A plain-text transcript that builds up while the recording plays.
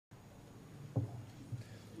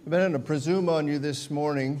I'm going to presume on you this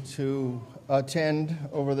morning to attend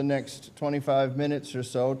over the next 25 minutes or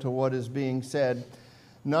so to what is being said,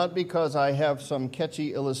 not because I have some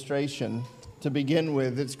catchy illustration to begin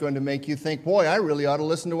with that's going to make you think, boy, I really ought to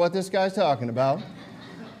listen to what this guy's talking about,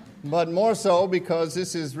 but more so because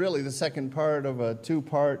this is really the second part of a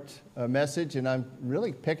two-part message, and I'm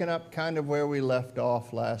really picking up kind of where we left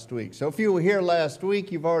off last week. So if you were here last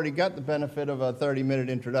week, you've already got the benefit of a 30-minute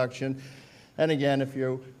introduction. And again, if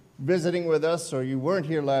you're visiting with us or you weren't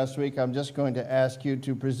here last week, I'm just going to ask you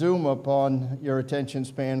to presume upon your attention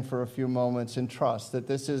span for a few moments and trust that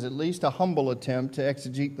this is at least a humble attempt to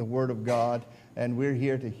exegete the Word of God, and we're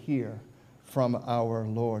here to hear from our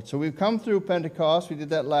Lord. So we've come through Pentecost. We did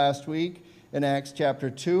that last week in Acts chapter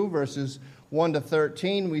 2, verses 1 to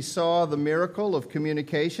 13. We saw the miracle of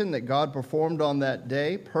communication that God performed on that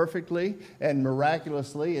day perfectly and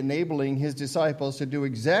miraculously, enabling his disciples to do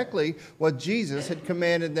exactly what Jesus had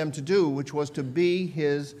commanded them to do, which was to be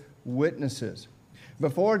his witnesses.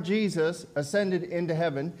 Before Jesus ascended into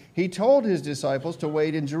heaven, he told his disciples to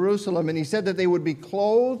wait in Jerusalem, and he said that they would be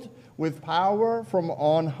clothed with power from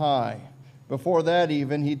on high. Before that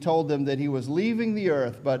even, he told them that he was leaving the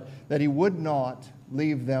earth, but that he would not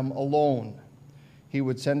leave them alone. He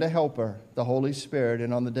would send a helper, the Holy Spirit,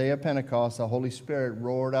 and on the day of Pentecost, the Holy Spirit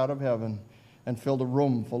roared out of heaven and filled a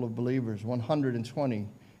room full of believers, 120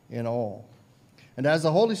 in all. And as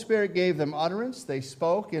the Holy Spirit gave them utterance, they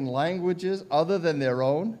spoke in languages other than their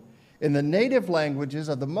own, in the native languages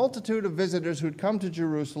of the multitude of visitors who'd come to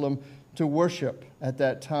Jerusalem to worship at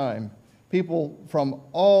that time. People from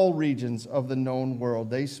all regions of the known world.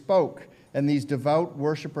 They spoke, and these devout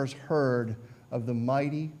worshipers heard of the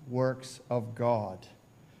mighty works of God.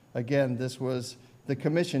 Again, this was the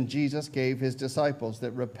commission Jesus gave his disciples,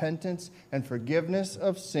 that repentance and forgiveness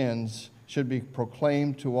of sins should be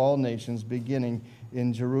proclaimed to all nations, beginning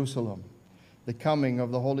in Jerusalem. The coming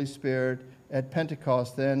of the Holy Spirit at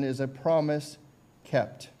Pentecost, then, is a promise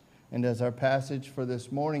kept. And as our passage for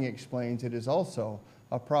this morning explains, it is also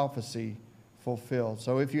a prophecy fulfilled.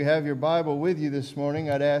 So if you have your Bible with you this morning,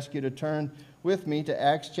 I'd ask you to turn with me to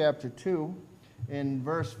Acts chapter 2 in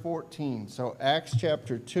verse 14. So Acts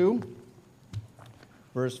chapter 2,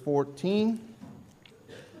 verse 14.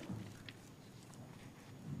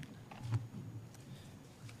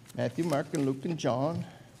 Matthew, Mark, and Luke, and John.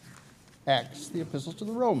 Acts, the epistles to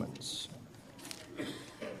the Romans.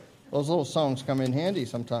 Those little songs come in handy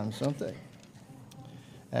sometimes, don't they?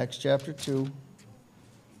 Acts chapter 2,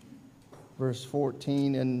 verse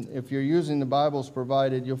 14. And if you're using the Bibles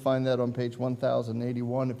provided, you'll find that on page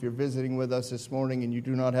 1081. If you're visiting with us this morning and you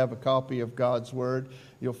do not have a copy of God's Word,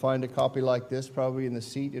 you'll find a copy like this probably in the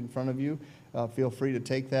seat in front of you. Feel free to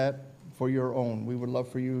take that for your own. We would love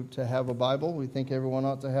for you to have a Bible. We think everyone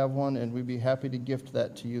ought to have one, and we'd be happy to gift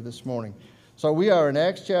that to you this morning. So we are in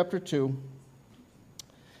Acts chapter 2.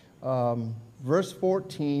 Verse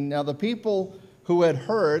 14, now the people who had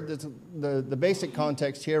heard, the basic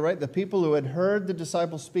context here, right? The people who had heard the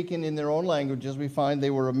disciples speaking in their own languages, we find they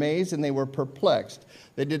were amazed and they were perplexed.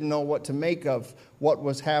 They didn't know what to make of what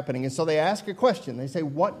was happening. And so they ask a question. They say,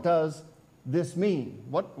 what does this mean?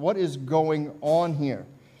 What is going on here?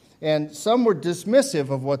 And some were dismissive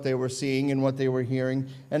of what they were seeing and what they were hearing,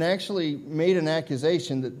 and actually made an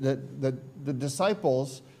accusation that the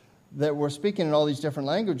disciples that were speaking in all these different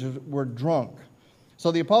languages were drunk. So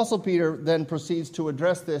the Apostle Peter then proceeds to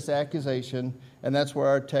address this accusation, and that's where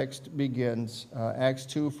our text begins, Acts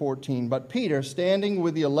 2:14. But Peter, standing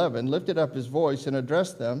with the 11, lifted up his voice and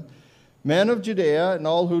addressed them, Men of Judea and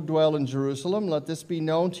all who dwell in Jerusalem, let this be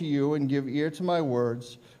known to you, and give ear to my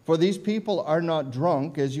words. For these people are not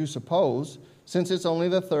drunk, as you suppose, since it's only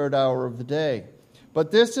the third hour of the day.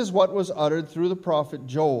 But this is what was uttered through the prophet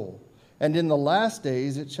Joel. And in the last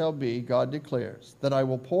days it shall be, God declares, that I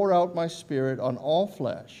will pour out my Spirit on all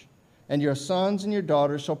flesh, and your sons and your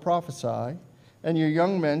daughters shall prophesy, and your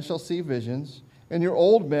young men shall see visions, and your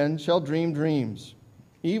old men shall dream dreams.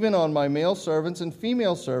 Even on my male servants and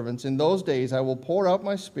female servants in those days I will pour out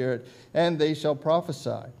my Spirit, and they shall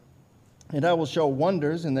prophesy. And I will show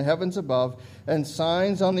wonders in the heavens above, and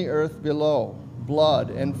signs on the earth below,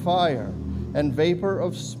 blood and fire, and vapor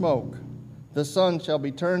of smoke. The sun shall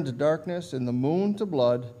be turned to darkness, and the moon to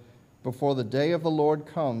blood, before the day of the Lord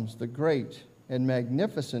comes, the great and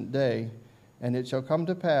magnificent day. And it shall come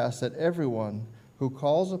to pass that everyone who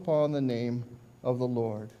calls upon the name of the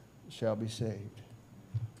Lord shall be saved.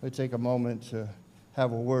 Let's take a moment to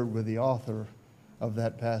have a word with the author of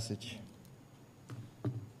that passage.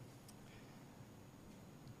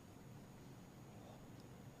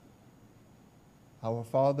 Our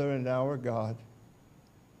Father and our God,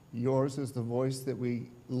 Yours is the voice that we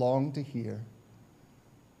long to hear.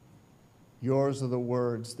 Yours are the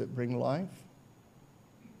words that bring life,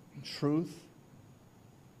 truth,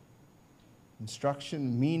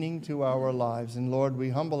 instruction, meaning to our lives. And Lord, we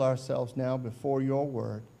humble ourselves now before your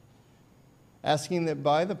word, asking that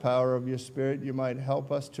by the power of your Spirit you might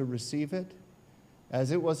help us to receive it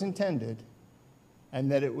as it was intended,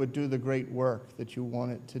 and that it would do the great work that you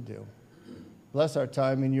want it to do. Bless our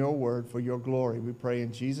time in your word for your glory, we pray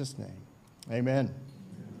in Jesus' name. Amen.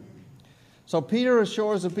 So Peter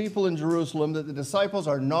assures the people in Jerusalem that the disciples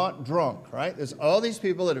are not drunk, right? There's all these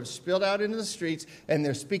people that have spilled out into the streets, and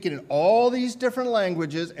they're speaking in all these different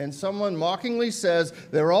languages, and someone mockingly says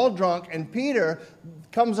they're all drunk, and Peter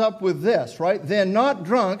comes up with this, right? They're not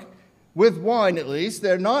drunk, with wine at least.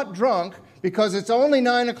 They're not drunk because it's only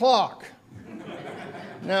 9 o'clock.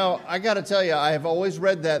 Now, I got to tell you, I have always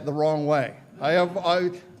read that the wrong way.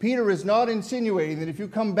 Peter is not insinuating that if you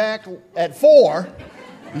come back at 4,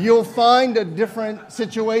 you'll find a different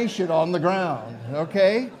situation on the ground,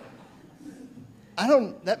 okay?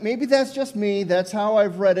 Maybe that's just me. That's how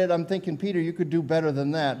I've read it. I'm thinking, Peter, you could do better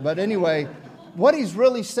than that. But anyway, what he's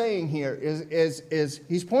really saying here is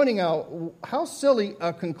he's pointing out how silly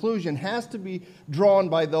a conclusion has to be drawn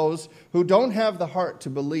by those who don't have the heart to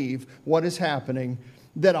believe what is happening,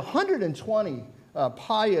 that 120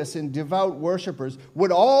 pious and devout worshipers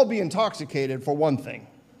would all be intoxicated for one thing.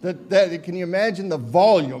 Can you imagine the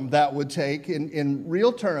volume that would take in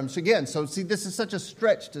real terms? Again, so see, this is such a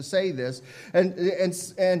stretch to say this, and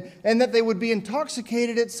that they would be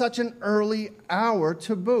intoxicated at such an early hour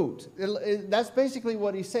to boot. That's basically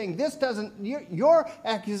what he's saying. Your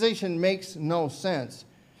accusation makes no sense.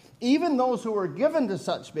 Even those who were given to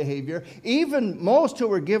such behavior, even most who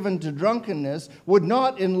were given to drunkenness, would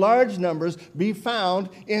not in large numbers be found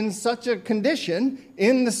in such a condition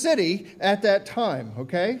in the city at that time,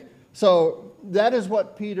 okay? So that is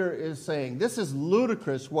what Peter is saying. This is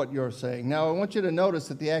ludicrous what you're saying. Now, I want you to notice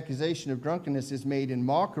that the accusation of drunkenness is made in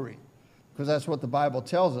mockery, because that's what the Bible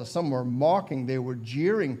tells us. Some were mocking, they were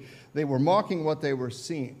jeering, they were mocking what they were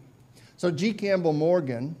seeing. So G. Campbell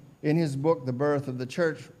Morgan, in his book, The Birth of the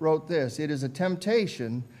Church, wrote this: "It is a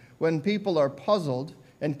temptation when people are puzzled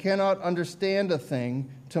and cannot understand a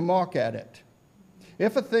thing to mock at it.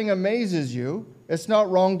 If a thing amazes you, it's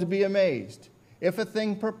not wrong to be amazed. If a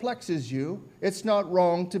thing perplexes you, it's not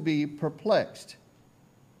wrong to be perplexed.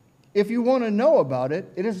 If you want to know about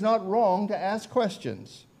it, it is not wrong to ask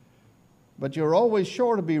questions. But you're always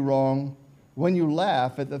sure to be wrong when you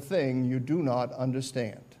laugh at the thing you do not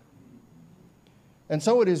understand." And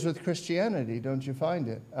so it is with Christianity, don't you find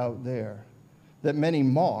it out there, that many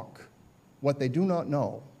mock what they do not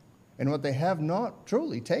know and what they have not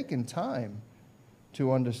truly taken time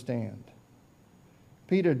to understand.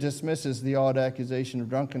 Peter dismisses the odd accusation of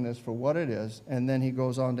drunkenness for what it is, and then he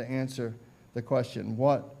goes on to answer the question,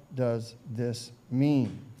 what does this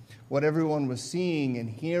mean? What everyone was seeing and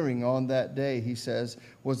hearing on that day, he says,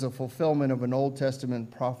 was a fulfillment of an Old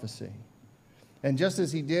Testament prophecy. And just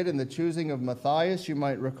as he did in the choosing of Matthias, you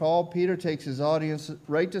might recall, Peter takes his audience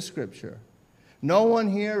right to Scripture. No one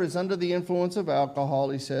here is under the influence of alcohol,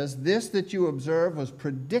 he says. This that you observe was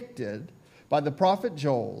predicted by the prophet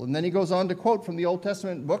Joel. And then he goes on to quote from the Old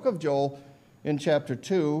Testament book of Joel in chapter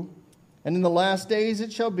 2. "And in the last days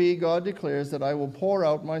it shall be, God declares, that I will pour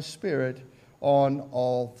out my Spirit on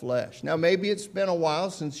all flesh." Now, maybe it's been a while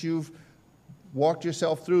since you've walked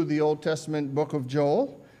yourself through the Old Testament book of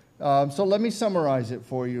Joel. So let me summarize it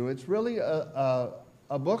for you. It's really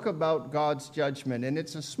a book about God's judgment, and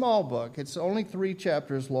it's a small book. It's only 3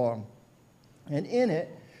 chapters long. And in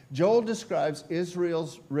it, Joel describes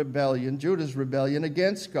Israel's rebellion, Judah's rebellion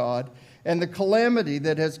against God, and the calamity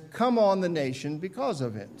that has come on the nation because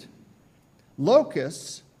of it.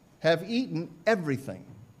 Locusts have eaten everything.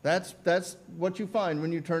 That's what you find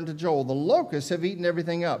when you turn to Joel. The locusts have eaten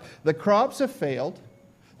everything up. The crops have failed.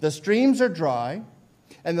 The streams are dry.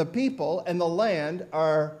 And the people and the land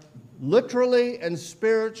are literally and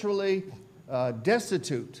spiritually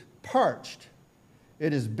destitute, parched.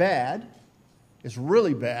 It is bad. It's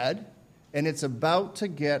really bad. And it's about to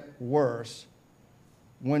get worse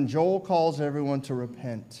when Joel calls everyone to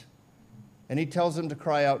repent. And he tells them to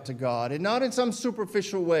cry out to God. And not in some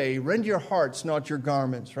superficial way. Rend your hearts, not your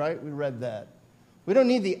garments, right? We read that. We don't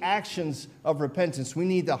need the actions of repentance. We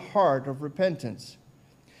need the heart of repentance.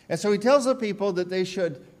 And so he tells the people that they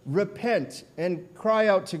should repent and cry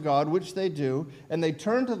out to God, which they do, and they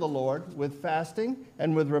turn to the Lord with fasting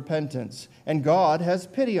and with repentance. And God has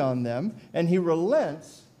pity on them, and he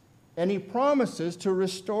relents, and he promises to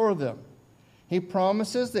restore them. He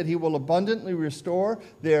promises that He will abundantly restore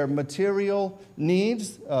their material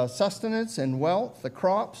needs, sustenance and wealth, the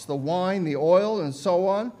crops, the wine, the oil, and so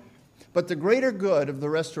on. But the greater good of the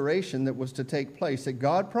restoration that was to take place, that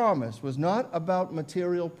God promised, was not about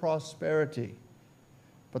material prosperity,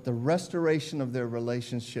 but the restoration of their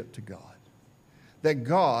relationship to God. That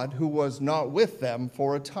God, who was not with them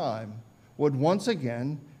for a time, would once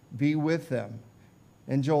again be with them.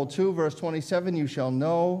 In Joel 2, verse 27, you shall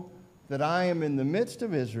know that I am in the midst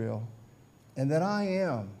of Israel, and that I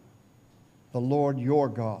am the Lord your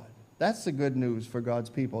God. That's the good news for God's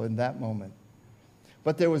people in that moment.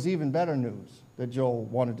 But there was even better news that Joel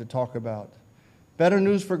wanted to talk about. Better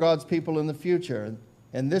news for God's people in the future.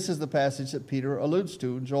 And this is the passage that Peter alludes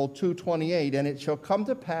to, Joel 2:28. And it shall come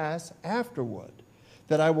to pass afterward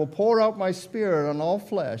that I will pour out my Spirit on all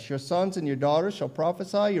flesh. Your sons and your daughters shall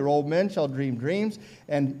prophesy, your old men shall dream dreams,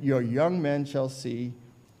 and your young men shall see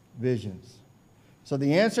visions. So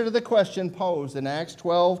the answer to the question posed in Acts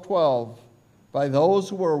 12:12 by those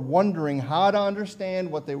who were wondering how to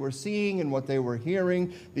understand what they were seeing and what they were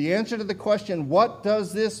hearing, the answer to the question, what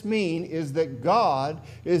does this mean, is that God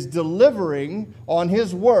is delivering on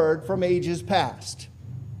His word from ages past.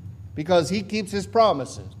 Because He keeps His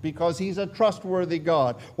promises, because He's a trustworthy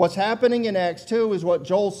God. What's happening in Acts 2 is what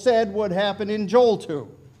Joel said would happen in Joel 2.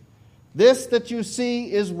 This that you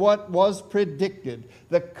see is what was predicted.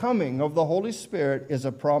 The coming of the Holy Spirit is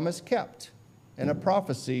a promise kept and a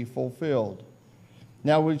prophecy fulfilled.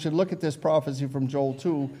 Now we should look at this prophecy from Joel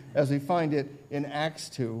 2 as we find it in Acts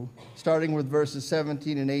 2, starting with verses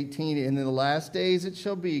 17 and 18. And in the last days it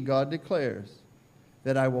shall be, God declares,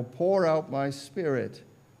 that I will pour out my Spirit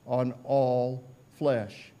on all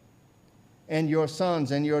flesh. And your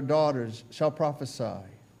sons and your daughters shall prophesy,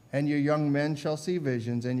 and your young men shall see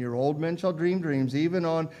visions, and your old men shall dream dreams. Even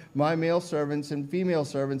on my male servants and female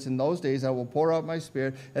servants in those days I will pour out my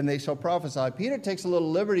Spirit, and they shall prophesy. Peter takes a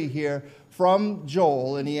little liberty here from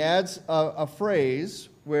Joel, and he adds a phrase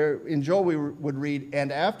where in Joel we would read,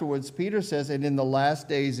 and afterwards Peter says, and in the last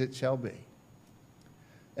days it shall be.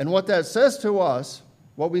 And what that says to us,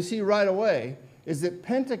 what we see right away, is that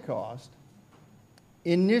Pentecost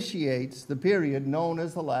initiates the period known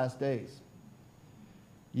as the last days.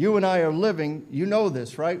 You and I are living, you know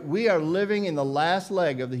this, right? We are living in the last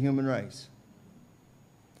leg of the human race.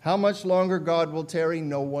 How much longer God will tarry,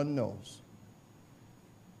 no one knows.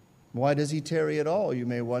 Why does He tarry at all, you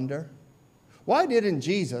may wonder? Why didn't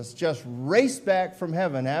Jesus just race back from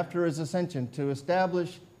heaven after His ascension to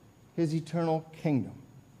establish His eternal kingdom?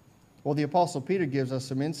 Well, the Apostle Peter gives us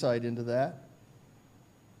some insight into that.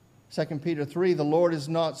 2 Peter 3, the Lord is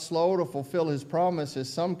not slow to fulfill His promise, as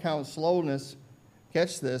some count slowness,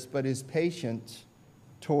 catch this, but is patient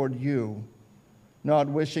toward you, not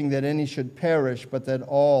wishing that any should perish, but that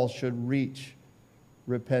all should reach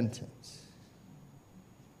repentance.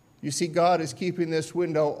 You see, God is keeping this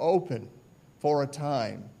window open for a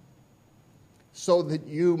time so that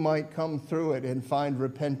you might come through it and find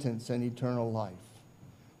repentance and eternal life.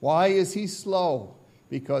 Why is He slow?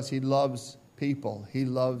 Because He loves people. He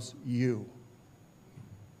loves you.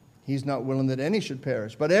 He's not willing that any should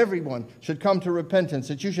perish, but everyone should come to repentance,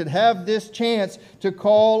 that you should have this chance to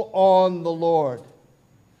call on the Lord.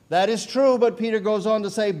 That is true, but Peter goes on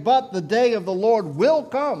to say, but the day of the Lord will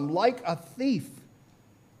come like a thief.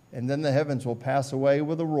 And then the heavens will pass away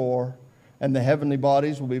with a roar, and the heavenly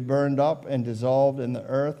bodies will be burned up and dissolved, and the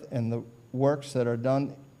earth and the works that are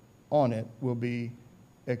done on it will be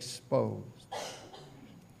exposed.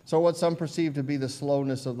 So what some perceive to be the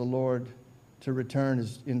slowness of the Lord to return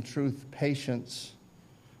is in truth patience,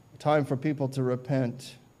 time for people to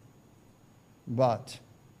repent. But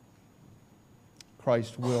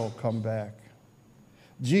Christ will come back.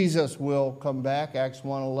 Jesus will come back. Acts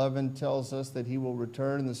 1:11 tells us that He will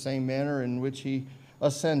return in the same manner in which He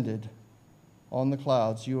ascended on the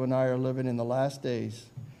clouds. You and I are living in the last days.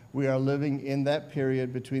 We are living in that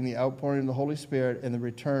period between the outpouring of the Holy Spirit and the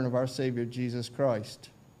return of our Savior, Jesus Christ.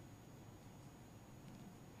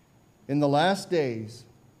 In the last days,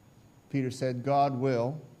 Peter said, God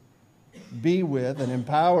will be with and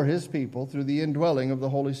empower His people through the indwelling of the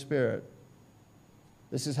Holy Spirit.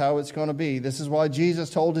 This is how it's going to be. This is why Jesus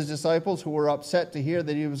told His disciples, who were upset to hear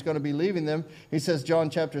that He was going to be leaving them, He says, John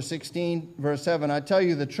chapter 16, verse 7, I tell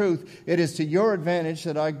you the truth, it is to your advantage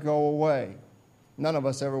that I go away. None of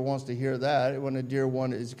us ever wants to hear that when a dear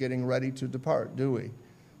one is getting ready to depart, do we?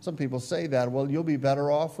 Some people say that, well, you'll be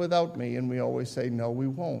better off without me. And we always say, no, we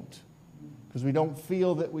won't. Because we don't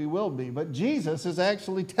feel that we will be. But Jesus is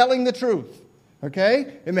actually telling the truth.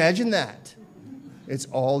 Okay? Imagine that. It's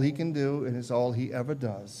all He can do, and it's all He ever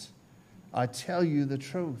does. I tell you the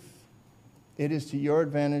truth. It is to your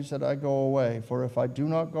advantage that I go away. For if I do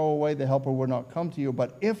not go away, the Helper will not come to you.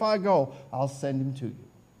 But if I go, I'll send him to you.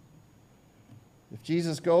 If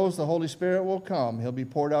Jesus goes, the Holy Spirit will come. He'll be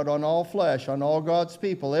poured out on all flesh, on all God's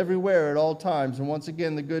people, everywhere, at all times. And once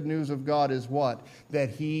again, the good news of God is what? That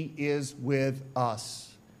he is with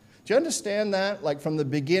us. Do you understand that? Like from the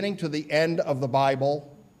beginning to the end of the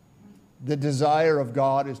Bible, the desire of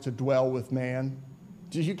God is to dwell with man.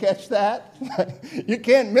 Did you catch that? You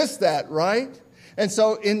can't miss that, right? And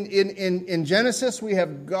so in Genesis, we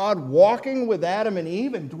have God walking with Adam and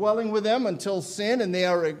Eve and dwelling with them until sin, and they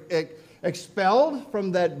are expelled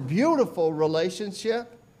from that beautiful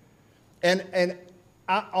relationship and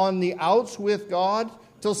on the outs with God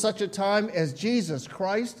till such a time as Jesus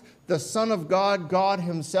Christ, the Son of God, God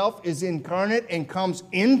himself, is incarnate and comes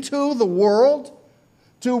into the world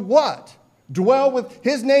to what? Dwell with,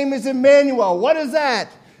 his name is Emmanuel. What is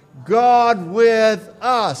that? God with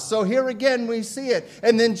us. So here again we see it.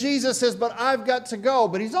 And then Jesus says, but I've got to go.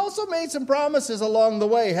 But he's also made some promises along the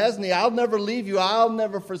way, hasn't he? I'll never leave you. I'll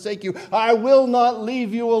never forsake you. I will not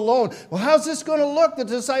leave you alone. Well, how's this going to look? The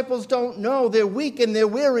disciples don't know. They're weak and they're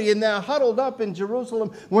weary and they're huddled up in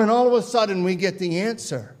Jerusalem when all of a sudden we get the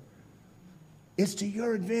answer. It's to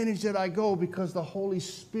your advantage that I go because the Holy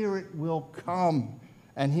Spirit will come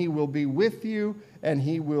and he will be with you and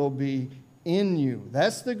he will be in you.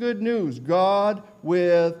 That's the good news. God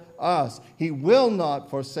with us. He will not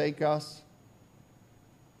forsake us.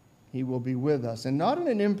 He will be with us. And not in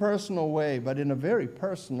an impersonal way, but in a very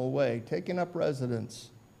personal way, taking up residence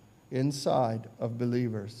inside of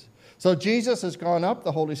believers. So Jesus has gone up,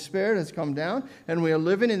 the Holy Spirit has come down, and we are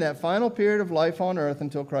living in that final period of life on earth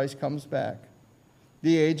until Christ comes back.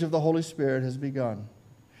 The age of the Holy Spirit has begun.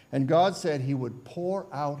 And God said he would pour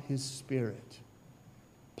out his Spirit.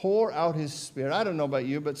 Pour out his Spirit. I don't know about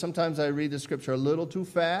you, but sometimes I read the scripture a little too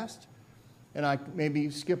fast, and I maybe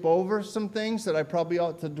skip over some things that I probably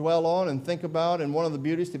ought to dwell on and think about. And one of the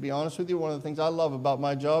beauties, to be honest with you, one of the things I love about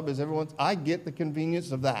my job is I get the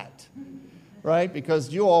convenience of that, right?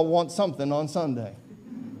 Because you all want something on Sunday.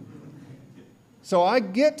 So I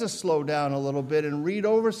get to slow down a little bit and read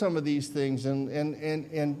over some of these things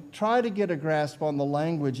and try to get a grasp on the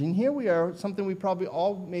language. And here we are, something we probably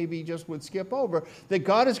all maybe just would skip over, that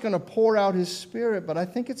God is going to pour out his Spirit, but I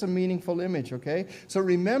think it's a meaningful image, okay? So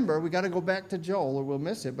remember, we got to go back to Joel or we'll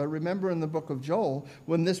miss it, but remember in the book of Joel,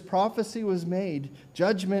 when this prophecy was made,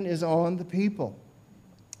 judgment is on the people.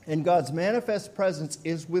 And God's manifest presence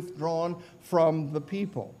is withdrawn from the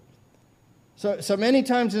people. So many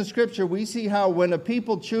times in Scripture, we see how when a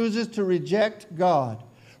people chooses to reject God,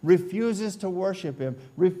 refuses to worship him,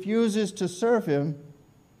 refuses to serve him,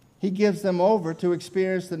 he gives them over to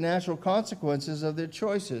experience the natural consequences of their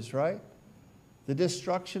choices, right? The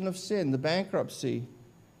destruction of sin, the bankruptcy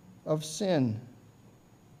of sin.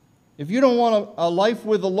 If you don't want a life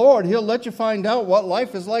with the Lord, he'll let you find out what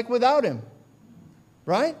life is like without him,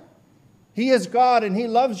 right? He is God and he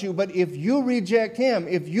loves you, but if you reject him,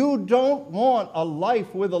 if you don't want a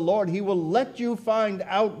life with the Lord, he will let you find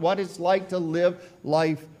out what it's like to live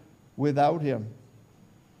life without him.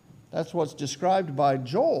 That's what's described by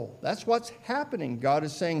Joel. That's what's happening. God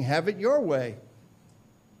is saying, have it your way.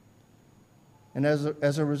 And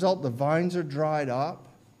as a result, the vines are dried up,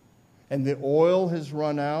 and the oil has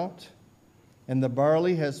run out, and the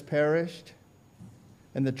barley has perished,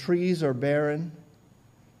 and the trees are barren,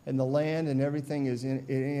 and the land and everything is in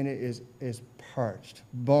it is parched,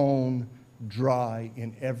 bone dry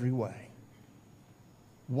in every way.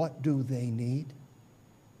 What do they need?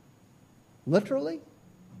 Literally,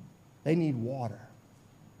 they need water.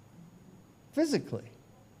 Physically,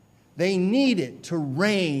 they need it to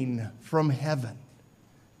rain from heaven.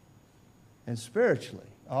 And spiritually,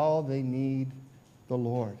 they need the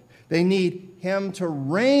Lord. They need him to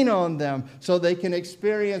rain on them so they can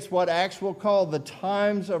experience what Acts will call the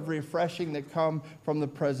times of refreshing that come from the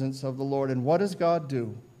presence of the Lord. And what does God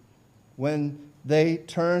do when they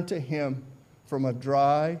turn to him from a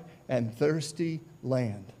dry and thirsty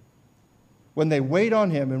land? When they wait on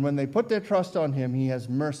him and when they put their trust on him, he has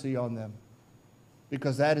mercy on them,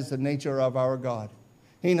 because that is the nature of our God.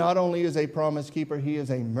 He not only is a promise keeper, he is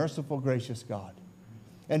a merciful, gracious God.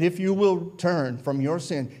 And if you will turn from your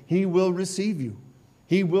sin, he will receive you.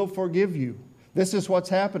 He will forgive you. This is what's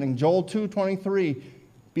happening. Joel 2:23.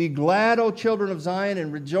 Be glad, O children of Zion,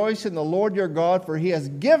 and rejoice in the Lord your God, for he has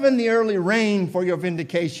given the early rain for your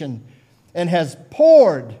vindication, and has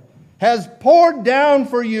poured down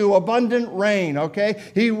for you abundant rain, okay?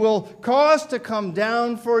 He will cause to come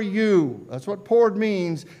down for you. That's what poured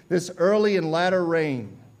means, this early and latter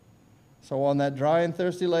rain. So on that dry and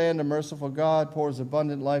thirsty land, a merciful God pours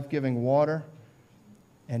abundant life-giving water,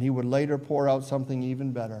 and he would later pour out something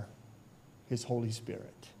even better, his Holy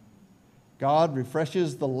Spirit. God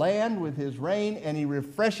refreshes the land with his rain, and he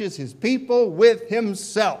refreshes his people with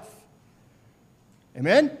himself.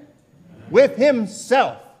 Amen? Amen? With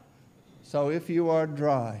himself. So if you are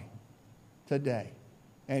dry today,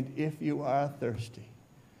 and if you are thirsty,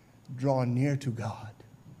 draw near to God,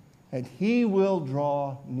 and he will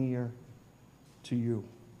draw near to you.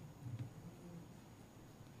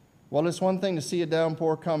 Well, it's one thing to see a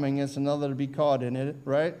downpour coming. It's another to be caught in it,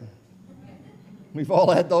 right? We've all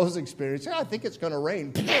had those experiences. I think it's going to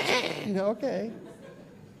rain. Okay.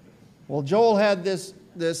 Well, Joel had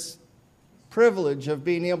this privilege of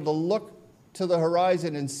being able to look to the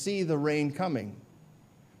horizon and see the rain coming.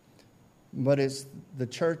 But it's the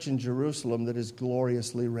church in Jerusalem that is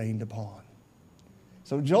gloriously rained upon.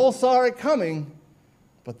 So Joel saw it coming,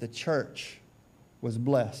 but the church was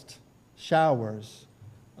blessed. Showers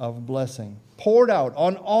of blessing poured out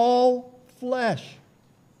on all flesh.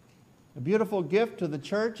 A beautiful gift to the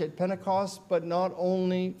church at Pentecost, but not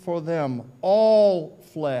only for them. All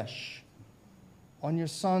flesh. On your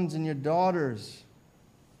sons and your daughters.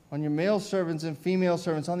 On your male servants and female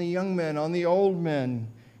servants. On the young men, on the old men.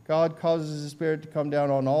 God causes His Spirit to come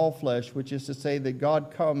down on all flesh, which is to say that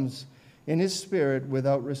God comes in His Spirit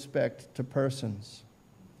without respect to persons.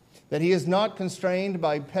 That He is not constrained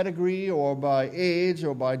by pedigree or by age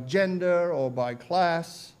or by gender or by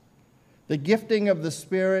class. The gifting of the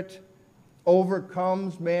Spirit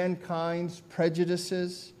overcomes mankind's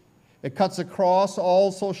prejudices. It cuts across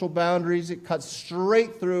all social boundaries. It cuts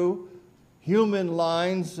straight through human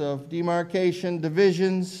lines of demarcation,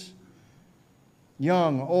 divisions.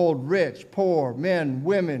 Young, old, rich, poor, men,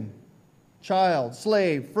 women, child,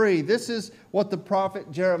 slave, free. This is what the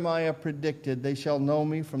prophet Jeremiah predicted. They shall know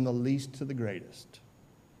me from the least to the greatest.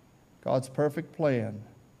 God's perfect plan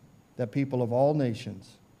that people of all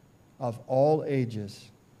nations, of all ages,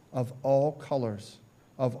 of all colors,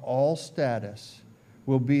 of all status,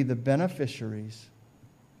 will be the beneficiaries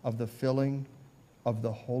of the filling of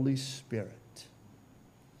the Holy Spirit.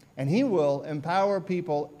 And He will empower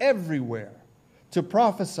people everywhere to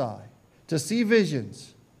prophesy, to see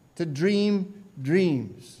visions, to dream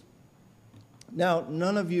dreams. Now,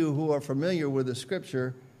 none of you who are familiar with the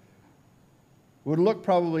Scripture would look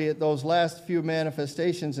probably at those last few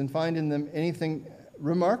manifestations and find in them anything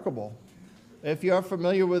remarkable. If you are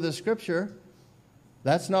familiar with the Scripture,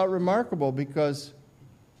 that's not remarkable because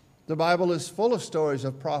the Bible is full of stories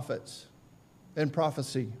of prophets and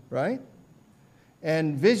prophecy, right?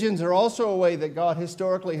 And visions are also a way that God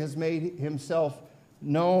historically has made Himself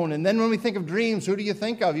known. And then when we think of dreams, who do you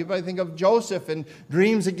think of? You might think of Joseph and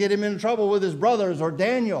dreams that get him in trouble with his brothers, or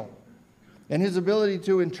Daniel and his ability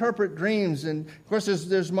to interpret dreams. And of course,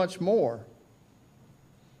 there's much more.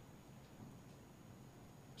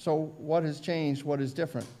 So what has changed? What is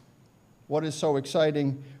different? What is so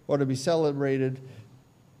exciting or to be celebrated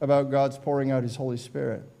about God's pouring out His Holy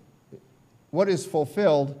Spirit? What is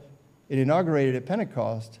fulfilled and inaugurated at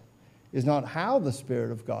Pentecost is not how the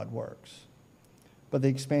Spirit of God works, but the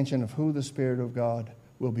expansion of who the Spirit of God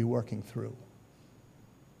will be working through.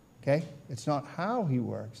 Okay? It's not how He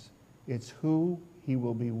works, it's who He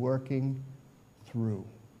will be working through.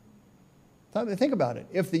 Think about it.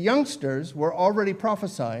 If the youngsters were already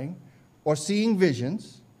prophesying or seeing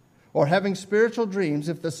visions or having spiritual dreams,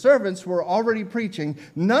 if the servants were already preaching,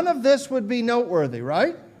 none of this would be noteworthy,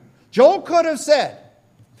 right? Joel could have said,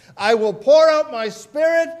 I will pour out my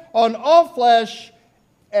Spirit on all flesh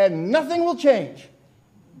and nothing will change.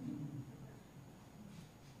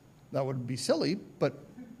 That would be silly, but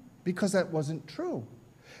because that wasn't true.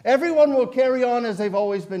 Everyone will carry on as they've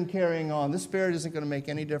always been carrying on. The Spirit isn't going to make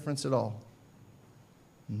any difference at all.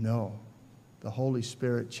 No, the Holy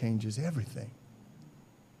Spirit changes everything.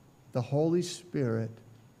 The Holy Spirit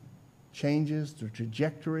changes the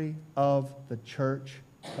trajectory of the church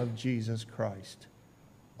of Jesus Christ.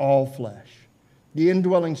 All flesh. The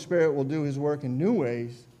indwelling Spirit will do His work in new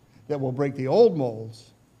ways that will break the old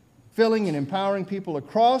molds, filling and empowering people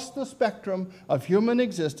across the spectrum of human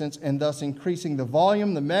existence and thus increasing the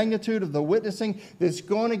volume, the magnitude of the witnessing that's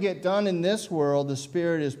going to get done in this world. The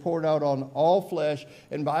Spirit is poured out on all flesh.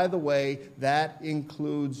 And by the way, that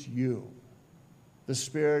includes you. The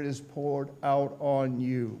Spirit is poured out on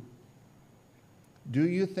you. Do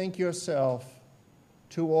you think yourself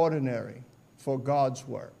too ordinary for God's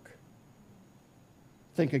work?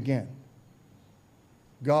 Think again.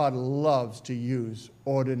 God loves to use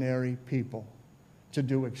ordinary people to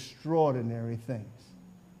do extraordinary things.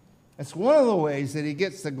 It's one of the ways that He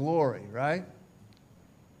gets the glory, right?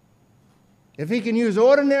 If He can use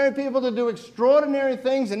ordinary people to do extraordinary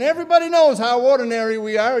things, and everybody knows how ordinary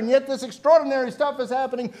we are, and yet this extraordinary stuff is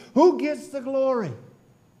happening, who gets the glory?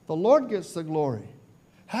 The Lord gets the glory.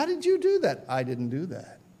 How did you do that? I didn't do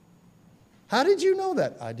that. How did you know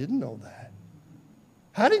that? I didn't know that.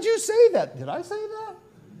 How did you say that? Did I say that?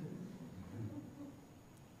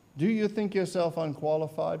 Do you think yourself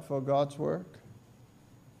unqualified for God's work?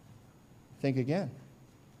 Think again.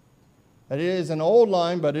 It is an old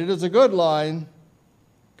line, but it is a good line.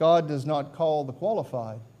 God does not call the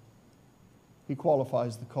qualified. He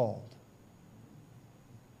qualifies the called.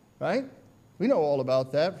 Right? We know all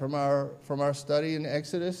about that from our study in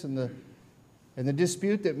Exodus and the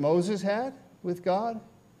dispute that Moses had with God.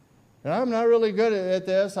 And I'm not really good at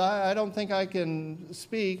this. I don't think I can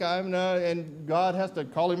speak. And God has to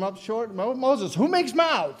call him up short. Moses, who makes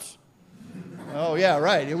mouths? Oh, yeah,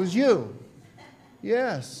 right. It was you.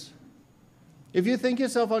 Yes. If you think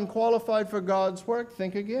yourself unqualified for God's work,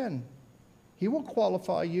 think again. He will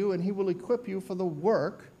qualify you and He will equip you for the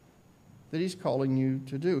work that He's calling you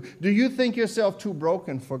to do. Do you think yourself too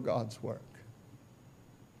broken for God's work?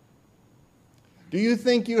 Do you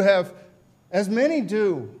think you have, as many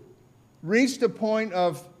do, reached a point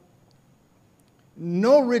of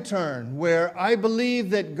no return where I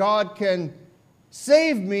believe that God can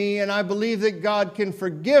save me and I believe that God can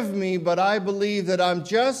forgive me, but I believe that I'm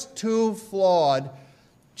just too flawed,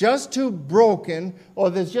 just too broken, or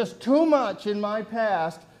there's just too much in my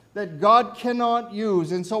past that God cannot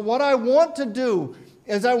use. And so what I want to do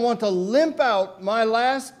is I want to limp out my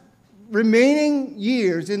last remaining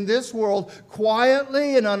years in this world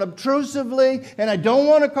quietly and unobtrusively, and I don't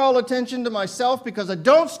want to call attention to myself because I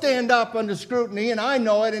don't stand up under scrutiny, and I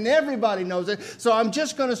know it and everybody knows it. So I'm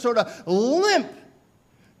just going to sort of limp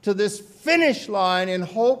to this finish line and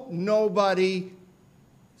hope nobody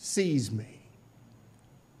sees me.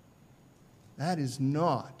 That is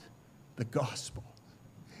not the gospel.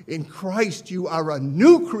 In Christ you are a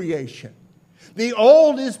new creation. The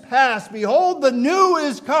old is past. Behold, the new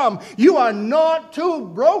is come. You are not too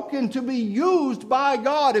broken to be used by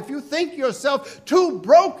God. If you think yourself too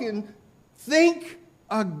broken, think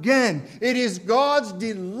again. It is God's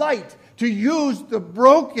delight to use the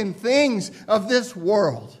broken things of this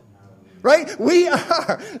world. Right? We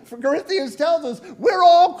are. Corinthians tells us we're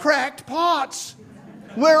all cracked pots.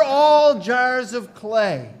 We're all jars of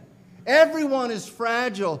clay. Everyone is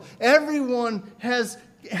fragile. Everyone has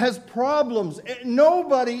problems.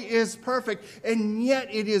 Nobody is perfect. And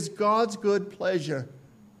yet it is God's good pleasure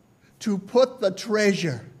to put the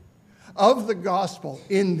treasure of the gospel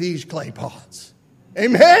in these clay pots.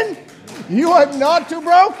 Amen? You are not too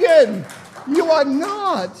broken. You are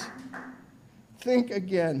not. Think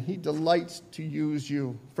again. He delights to use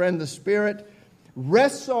you. Friend, the Spirit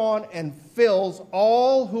rests on and fills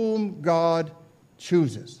all whom God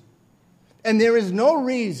chooses. And there is no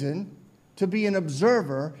reason to be an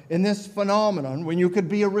observer in this phenomenon when you could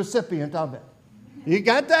be a recipient of it. You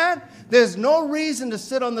got that? There's no reason to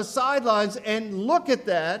sit on the sidelines and look at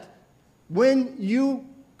that when you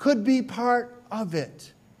could be part of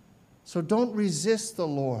it. So don't resist the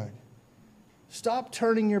Lord. Stop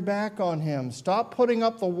turning your back on Him. Stop putting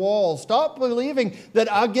up the wall. Stop believing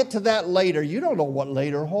that I'll get to that later. You don't know what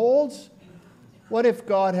later holds. What if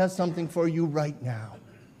God has something for you right now?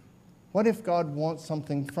 What if God wants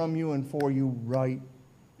something from you and for you right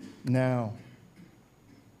now?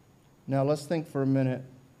 Now let's think for a minute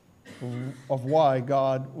of why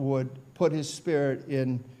God would put His Spirit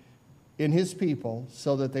in His people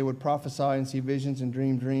so that they would prophesy and see visions and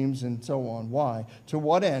dream dreams and so on. Why? To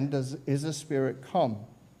what end is the Spirit come?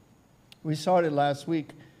 We started last week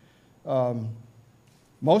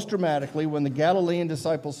most dramatically when the Galilean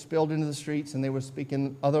disciples spilled into the streets and they were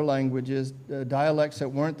speaking other languages, dialects that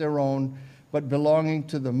weren't their own, but belonging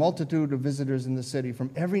to the multitude of visitors in the city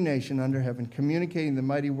from every nation under heaven, communicating the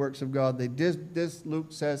mighty works of God. They did this,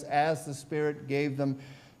 Luke says, as the Spirit gave them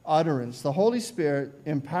utterance. The Holy Spirit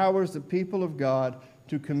empowers the people of God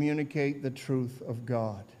to communicate the truth of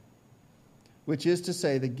God, which is to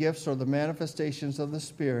say the gifts or the manifestations of the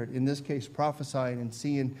Spirit, in this case prophesying and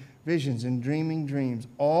seeing visions and dreaming dreams,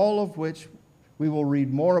 all of which we will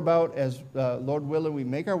read more about as, Lord willing, we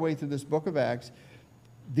make our way through this book of Acts.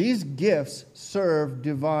 These gifts serve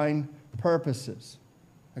divine purposes.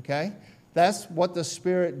 Okay? That's what the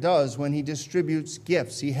Spirit does when He distributes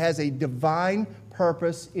gifts. He has a divine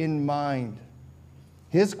purpose in mind.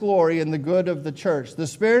 His glory and the good of the church. The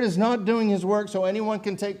Spirit is not doing His work so anyone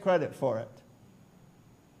can take credit for it.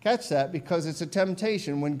 Catch that, because it's a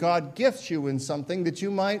temptation when God gifts you in something that you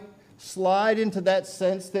might slide into that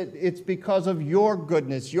sense that it's because of your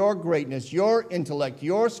goodness, your greatness, your intellect,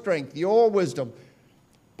 your strength, your wisdom.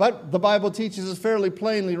 But the Bible teaches us fairly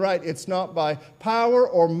plainly, right? It's not by power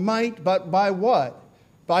or might, but by what?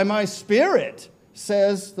 By my Spirit,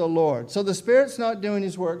 says the Lord. So the Spirit's not doing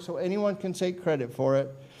His work so anyone can take credit for it.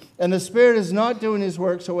 And the Spirit is not doing His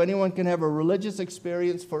work so anyone can have a religious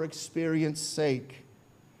experience for experience's sake.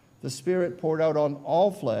 The Spirit poured out on all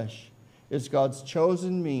flesh is God's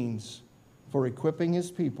chosen means for equipping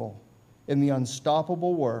His people in the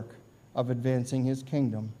unstoppable work of advancing His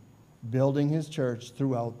kingdom, building His church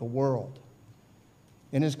throughout the world.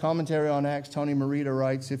 In his commentary on Acts, Tony Merida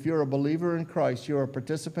writes, if you're a believer in Christ, you're a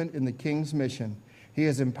participant in the King's mission. He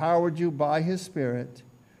has empowered you by His Spirit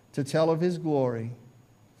to tell of His glory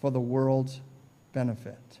for the world's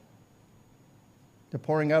benefit. The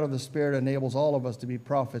pouring out of the Spirit enables all of us to be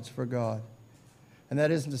prophets for God. And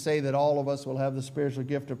that isn't to say that all of us will have the spiritual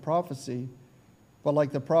gift of prophecy, but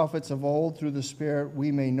like the prophets of old, through the Spirit,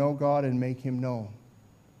 we may know God and make Him known.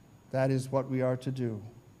 That is what we are to do.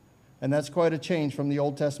 And that's quite a change from the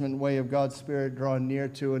Old Testament way of God's Spirit drawing near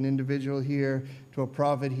to an individual here, to a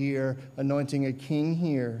prophet here, anointing a king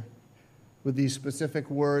here, with these specific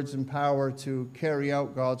words and power to carry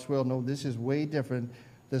out God's will. No, this is way different.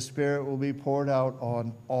 The Spirit will be poured out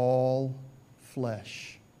on all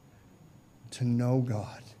flesh to know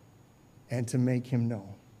God and to make Him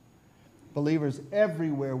known. Believers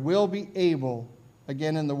everywhere will be able,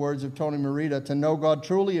 again in the words of Tony Merida, to know God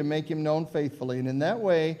truly and make Him known faithfully. And in that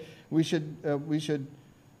way, we should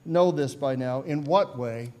know this by now. In what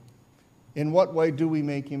way? In what way do we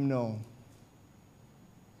make Him known?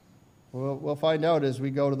 We'll find out as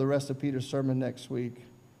we go to the rest of Peter's sermon next week.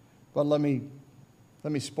 But let me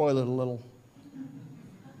spoil it a little.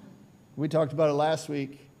 We talked about it last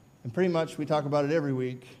week, and pretty much we talk about it every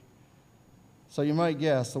week. So you might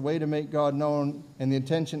guess, the way to make God known and the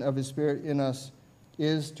intention of His Spirit in us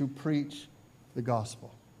is to preach the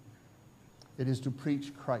gospel. It is to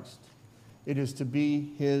preach Christ. It is to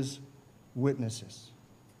be His witnesses.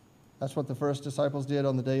 That's what the first disciples did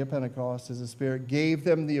on the day of Pentecost, as the Spirit gave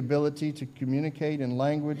them the ability to communicate in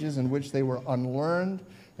languages in which they were unlearned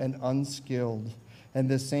and unskilled. And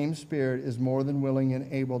this same Spirit is more than willing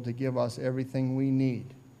and able to give us everything we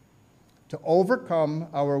need to overcome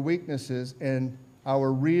our weaknesses and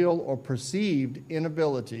our real or perceived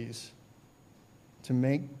inabilities to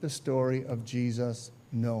make the story of Jesus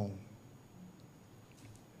known.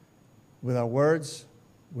 With our words,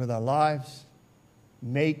 with our lives,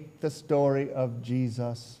 make the story of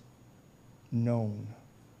Jesus known.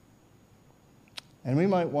 And we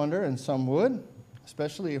might wonder, and some would,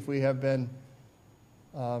 especially if we have been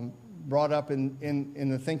brought up in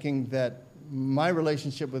the thinking that my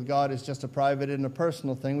relationship with God is just a private and a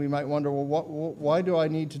personal thing. We might wonder, well, why do I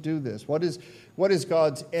need to do this? What is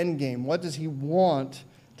God's end game? What does He want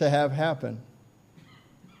to have happen?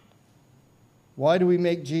 Why do we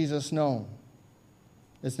make Jesus known?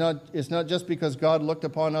 It's not just because God looked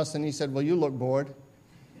upon us and He said, well, you look bored.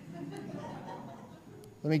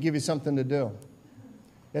 Let me give you something to do.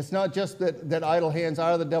 It's not just that idle hands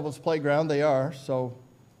are the devil's playground. They are,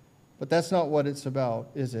 but that's not what it's about,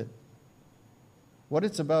 is it? What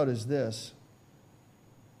it's about is this.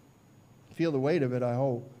 Feel the weight of it, I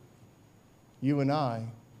hope. You and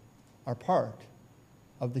I are part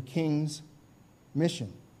of the King's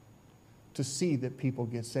mission to see that people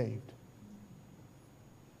get saved.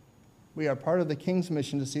 We are part of the King's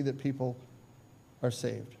mission to see that people are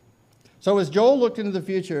saved. So as Joel looked into the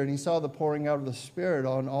future and he saw the pouring out of the Spirit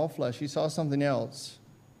on all flesh, he saw something else.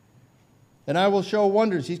 And I will show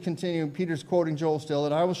wonders. He's continuing, Peter's quoting Joel still.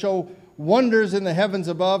 And I will show wonders in the heavens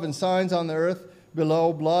above and signs on the earth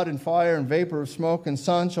below, blood and fire and vapor of smoke, and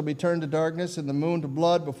sun shall be turned to darkness and the moon to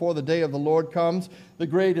blood before the day of the Lord comes, the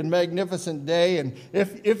great and magnificent day. And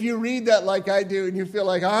if you read that like I do and you feel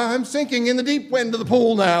like, I'm sinking in the deep end of the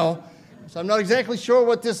pool now, so I'm not exactly sure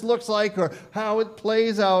what this looks like or how it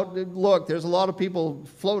plays out. Look, there's a lot of people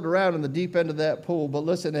floating around in the deep end of that pool. But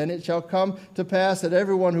listen, and it shall come to pass that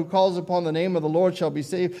everyone who calls upon the name of the Lord shall be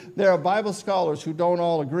saved. There are Bible scholars who don't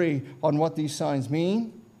all agree on what these signs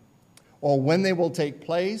mean, or when they will take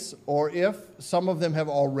place, or if some of them have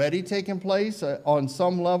already taken place on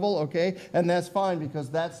some level, okay? And that's fine, because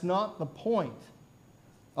that's not the point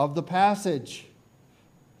of the passage.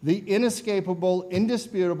 The inescapable,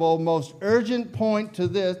 indisputable, most urgent point to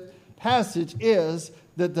this passage is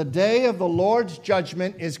that the day of the Lord's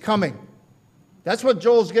judgment is coming. That's what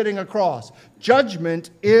Joel's getting across. Judgment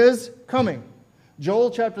is coming.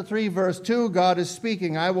 Joel chapter 3, verse 2, God is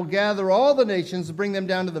speaking, I will gather all the nations and bring them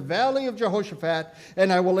down to the valley of Jehoshaphat,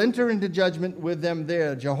 and I will enter into judgment with them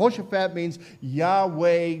there. Jehoshaphat means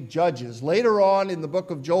Yahweh judges. Later on in the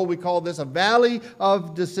book of Joel, we call this a valley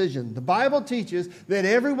of decision. The Bible teaches that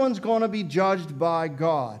everyone's going to be judged by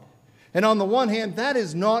God. And on the one hand, that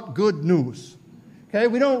is not good news. Okay,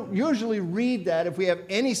 we don't usually read that if we have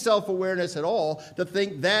any self-awareness at all to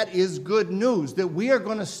think that is good news, that we are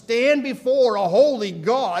going to stand before a holy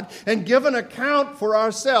God and give an account for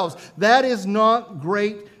ourselves. That is not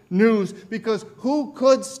great news, because who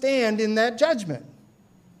could stand in that judgment?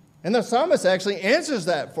 And the psalmist actually answers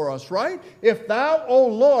that for us, right? If thou, O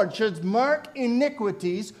Lord, shouldst mark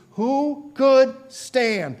iniquities, who could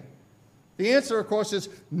stand? The answer, of course, is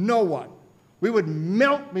no one. We would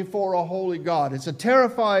melt before a holy God. It's a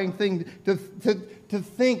terrifying thing to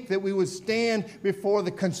think that we would stand before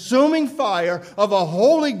the consuming fire of a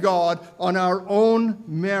holy God on our own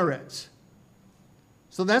merits.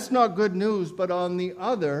 So that's not good news. But on the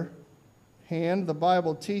other hand, the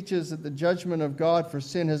Bible teaches that the judgment of God for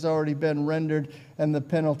sin has already been rendered and the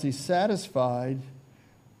penalty satisfied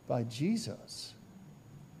by Jesus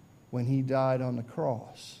when he died on the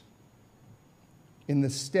cross. In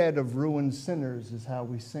the stead of ruined sinners is how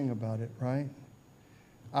we sing about it, right?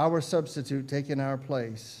 Our substitute taking our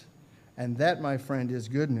place. And that, my friend, is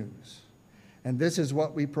good news. And this is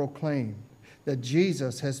what we proclaim, that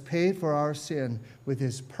Jesus has paid for our sin with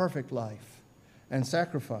his perfect life and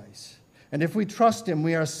sacrifice. And if we trust him,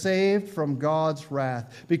 we are saved from God's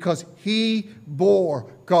wrath, because he bore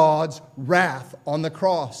God's wrath on the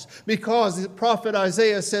cross. Because the prophet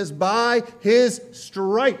Isaiah says, by his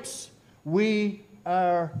stripes we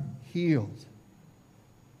are healed.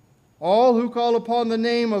 All who call upon the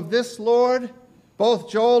name of this Lord, both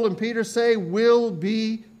Joel and Peter say, will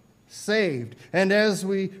be saved. And as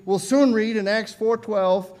we will soon read in Acts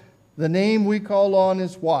 4:12, the name we call on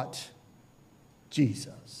is what?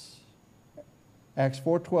 Jesus. Acts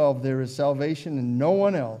 4:12, there is salvation in no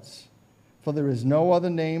one else, for there is no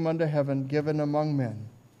other name under heaven given among men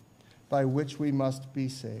by which we must be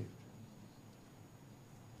saved.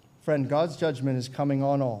 Friend, God's judgment is coming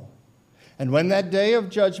on all. And when that day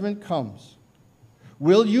of judgment comes,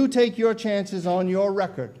 will you take your chances on your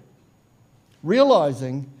record,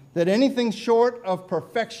 realizing that anything short of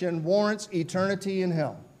perfection warrants eternity in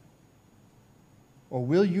hell? Or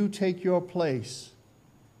will you take your place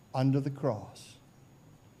under the cross,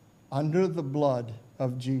 under the blood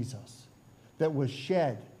of Jesus that was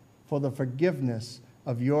shed for the forgiveness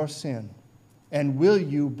of your sin? And will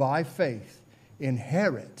you, by faith,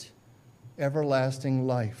 inherit everlasting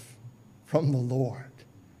life from the Lord?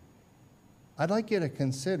 I'd like you to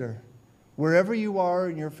consider, wherever you are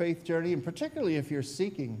in your faith journey, and particularly if you're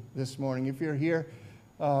seeking this morning, if you're here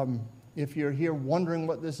wondering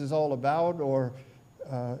what this is all about, or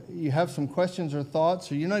you have some questions or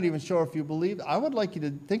thoughts, or you're not even sure if you believe, I would like you to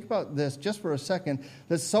think about this just for a second,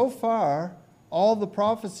 that so far, all the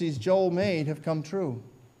prophecies Joel made have come true.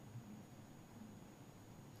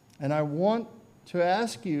 And I want to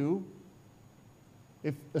ask you,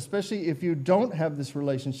 especially if you don't have this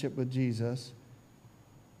relationship with Jesus,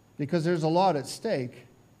 because there's a lot at stake.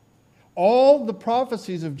 All the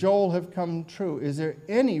prophecies of Joel have come true. Is there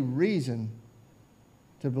any reason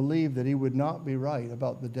to believe that he would not be right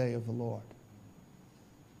about the day of the Lord?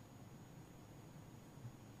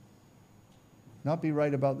 Not be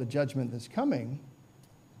right about the judgment that's coming,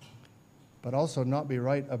 but also not be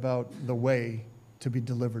right about the way to be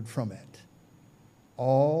delivered from it.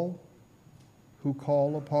 All who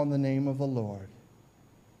call upon the name of the Lord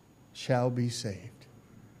shall be saved.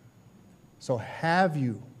 So have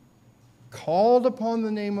you called upon the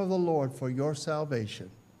name of the Lord for your salvation?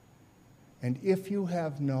 And if you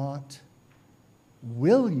have not,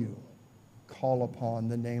 will you call upon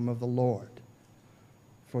the name of the Lord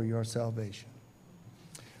for your salvation?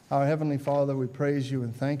 Our Heavenly Father, we praise you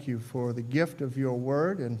and thank you for the gift of your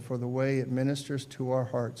word and for the way it ministers to our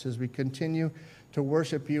hearts. As we continue to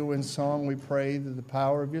worship you in song, we pray that the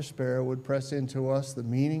power of your Spirit would press into us the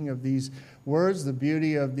meaning of these words, the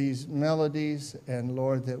beauty of these melodies, and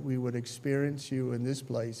Lord, that we would experience you in this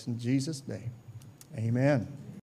place. In Jesus' name, amen.